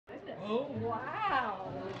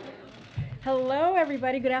Wow. Hello,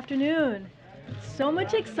 everybody. Good afternoon. So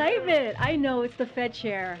much excitement. I know it's the Fed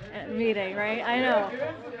chair meeting, right? I know.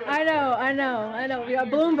 I know. Yeah,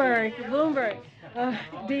 Bloomberg. Uh,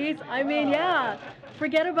 these, I mean, yeah.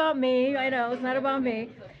 Forget about me. I know it's not about me.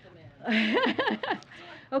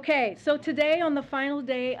 Okay, so today on the final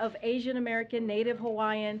day of Asian American, Native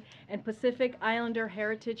Hawaiian, and Pacific Islander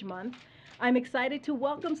Heritage Month, I'm excited to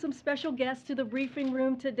welcome some special guests to the briefing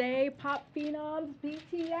room today, pop phenoms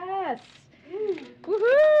BTS.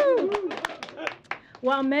 Woohoo!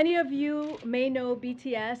 While many of you may know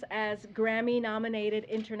BTS as Grammy-nominated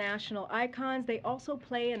international icons, they also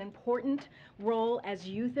play an important role as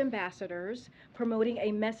youth ambassadors, promoting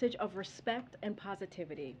a message of respect and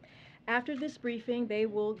positivity. After this briefing, they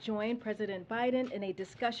will join President Biden in a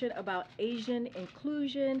discussion about Asian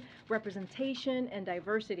inclusion, representation, and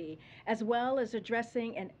diversity, as well as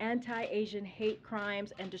addressing an anti-Asian hate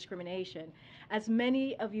crimes and discrimination. As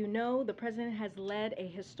many of you know, the president has led a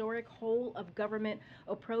historic whole of government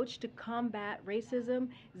approach to combat racism,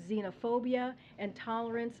 xenophobia, and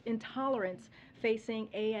intolerance facing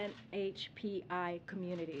ANHPI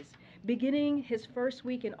communities. Beginning his first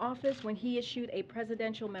week in office when he issued a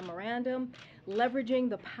presidential memorandum leveraging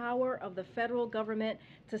the power of the federal government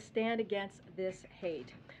to stand against this hate.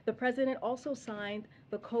 The president also signed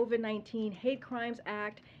the COVID-19 Hate Crimes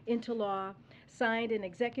Act into law, signed an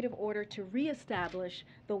executive order to reestablish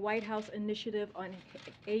the White House Initiative on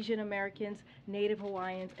Asian Americans, Native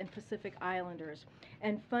Hawaiians, and Pacific Islanders,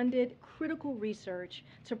 and funded critical research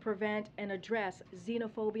to prevent and address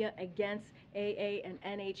xenophobia against AA and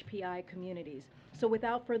NHPI communities. So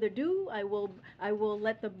without further ado, I will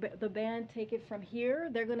let the band take it from here.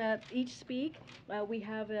 They're gonna each speak. We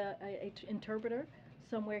have a interpreter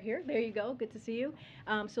somewhere here. There you go. Good to see you.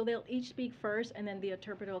 So they'll each speak first, and then the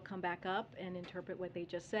interpreter will come back up and interpret what they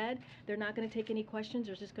just said. They're not going to take any questions.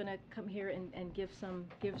 They're just going to come here and give some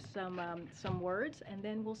words, and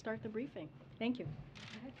then we'll start the briefing. Thank you. Go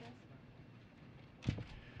ahead, guys.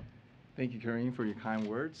 Thank you, Karine, for your kind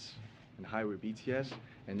words. And hi, we're BTS,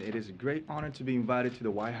 and it is a great honor to be invited to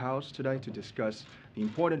the White House today to discuss the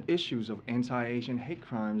important issues of anti-Asian hate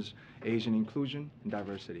crimes, Asian inclusion, and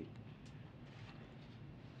diversity.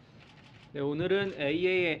 네, 오늘은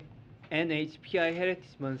AANHPI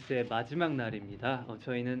헤리티지 먼스의 마지막 날입니다.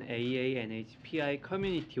 저희는 AANHPI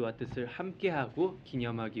커뮤니티와 뜻을 함께하고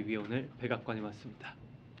기념하기 위해 오늘 백악관에 왔습니다.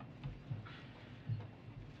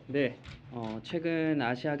 네, 최근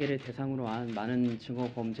아시아계를 대상으로 한 많은 증오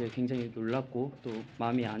범죄에 굉장히 놀랍고 또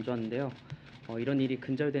마음이 안 좋았는데요. 이런 일이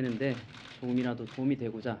근절되는데 조금이라도 도움이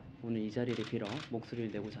되고자 오늘 이 자리를 빌어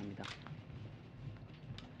목소리를 내고자 합니다.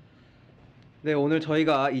 네, 오늘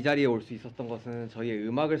저희가 이 자리에 올 수 있었던 것은 저희의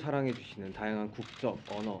음악을 사랑해 주시는 다양한 국적,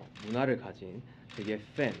 언어, 문화를 가진 저희의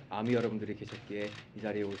팬, 아미 여러분들이 계셨기에 이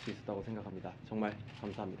자리에 올 수 있었다고 생각합니다. 정말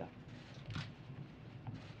감사합니다.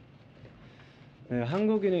 네,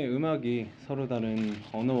 한국인의 음악이 서로 다른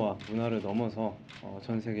언어와 문화를 넘어서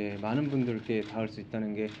전 세계 많은 분들께 닿을 수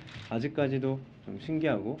있다는 게 아직까지도 좀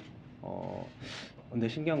신기하고 근데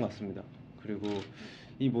신기한 것 같습니다. 그리고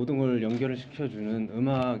이 모든 걸 연결을 시켜주는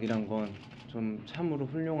음악이란 건 좀 참으로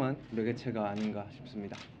훌륭한 매개체가 아닌가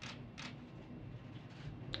싶습니다.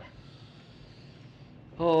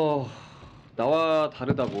 나와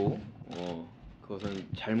다르다고 그것은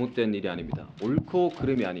잘못된 일이 아닙니다. 옳고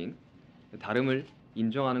그름이 아닌 다름을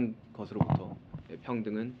인정하는 것으로부터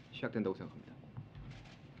평등은 시작된다고 생각합니다.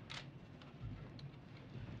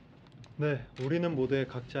 네, 우리는 모두의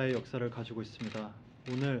각자의 역사를 가지고 있습니다.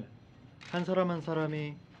 오늘 한 사람 한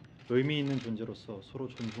사람이 의미 있는 존재로서 서로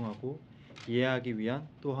존중하고 이해하기 위한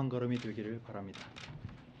또 한 걸음이 되기를 바랍니다.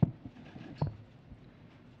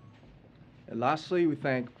 And lastly, we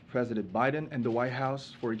thank President Biden and the White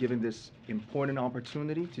House for giving this important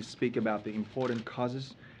opportunity to speak about the important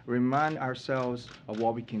causes, remind ourselves of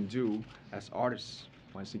what we can do as artists.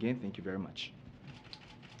 Once again, thank you very much.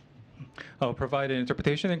 I'll provide an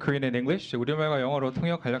interpretation in Korean and English. 우리말과 영어로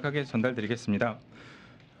통역 간략하게 전달드리겠습니다.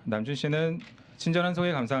 남준 씨는 친절한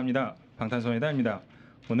소개 감사합니다. 방탄소년단입니다.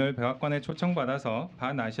 오늘 백악관에 초청받아서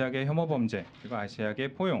반아시아계 혐오 범죄 그리고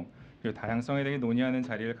아시아계 포용 그리고 다양성에 대해 논의하는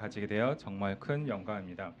자리를 가지게 되어 정말 큰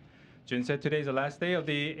영광입니다. Jun said today is the last day of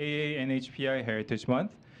the AANHPI Heritage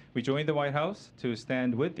Month. We joined the White House to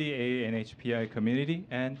stand with the AANHPI community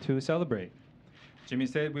and to celebrate. Jimmy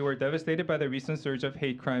said we were devastated by the recent surge of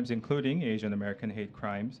hate crimes, including Asian American hate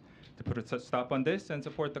crimes. To put a stop on this and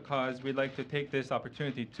support the cause, we'd like to take this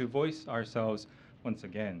opportunity to voice ourselves once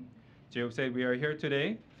again. Jae said we are here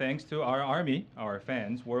today thanks to our army, our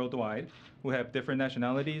fans worldwide, who have different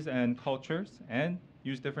nationalities and cultures and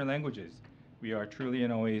use different languages. We are truly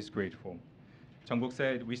and always grateful. Jungkook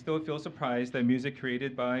said, we still feel surprised that music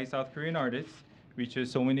created by South Korean artists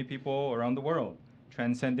reaches so many people around the world,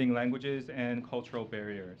 transcending languages and cultural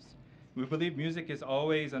barriers. We believe music is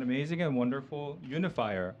always an amazing and wonderful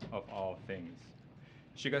unifier of all things.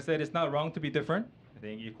 Shiga said it's not wrong to be different. I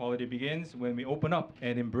think equality begins when we open up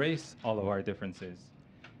and embrace all of our differences.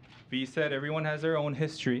 V said everyone has their own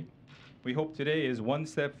history. We hope today is one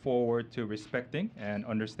step forward to respecting and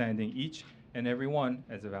understanding each and every one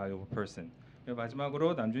as a valuable person.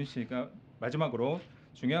 마지막으로 남준 씨가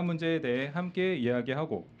중요한 문제에 대해 함께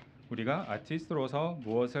이야기하고 우리가 아티스트로서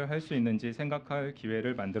무엇을 할 수 있는지 생각할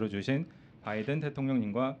기회를 만들어 주신 바이든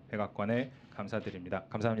대통령님과 백악관에 감사드립니다.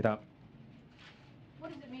 감사합니다.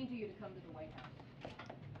 What does it mean to you to come to the White House?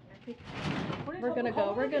 We're gonna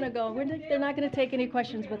go. They're not gonna take any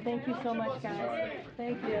questions, but thank you so much, guys.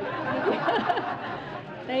 Thank you.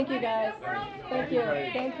 Thank you, guys. Thank you.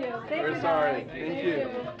 Thank you. Thank you, guys. Thank you.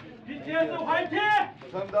 BTS 화이팅!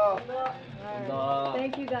 감사합니다.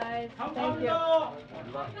 Thank you, guys. Thank you.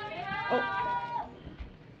 Oh.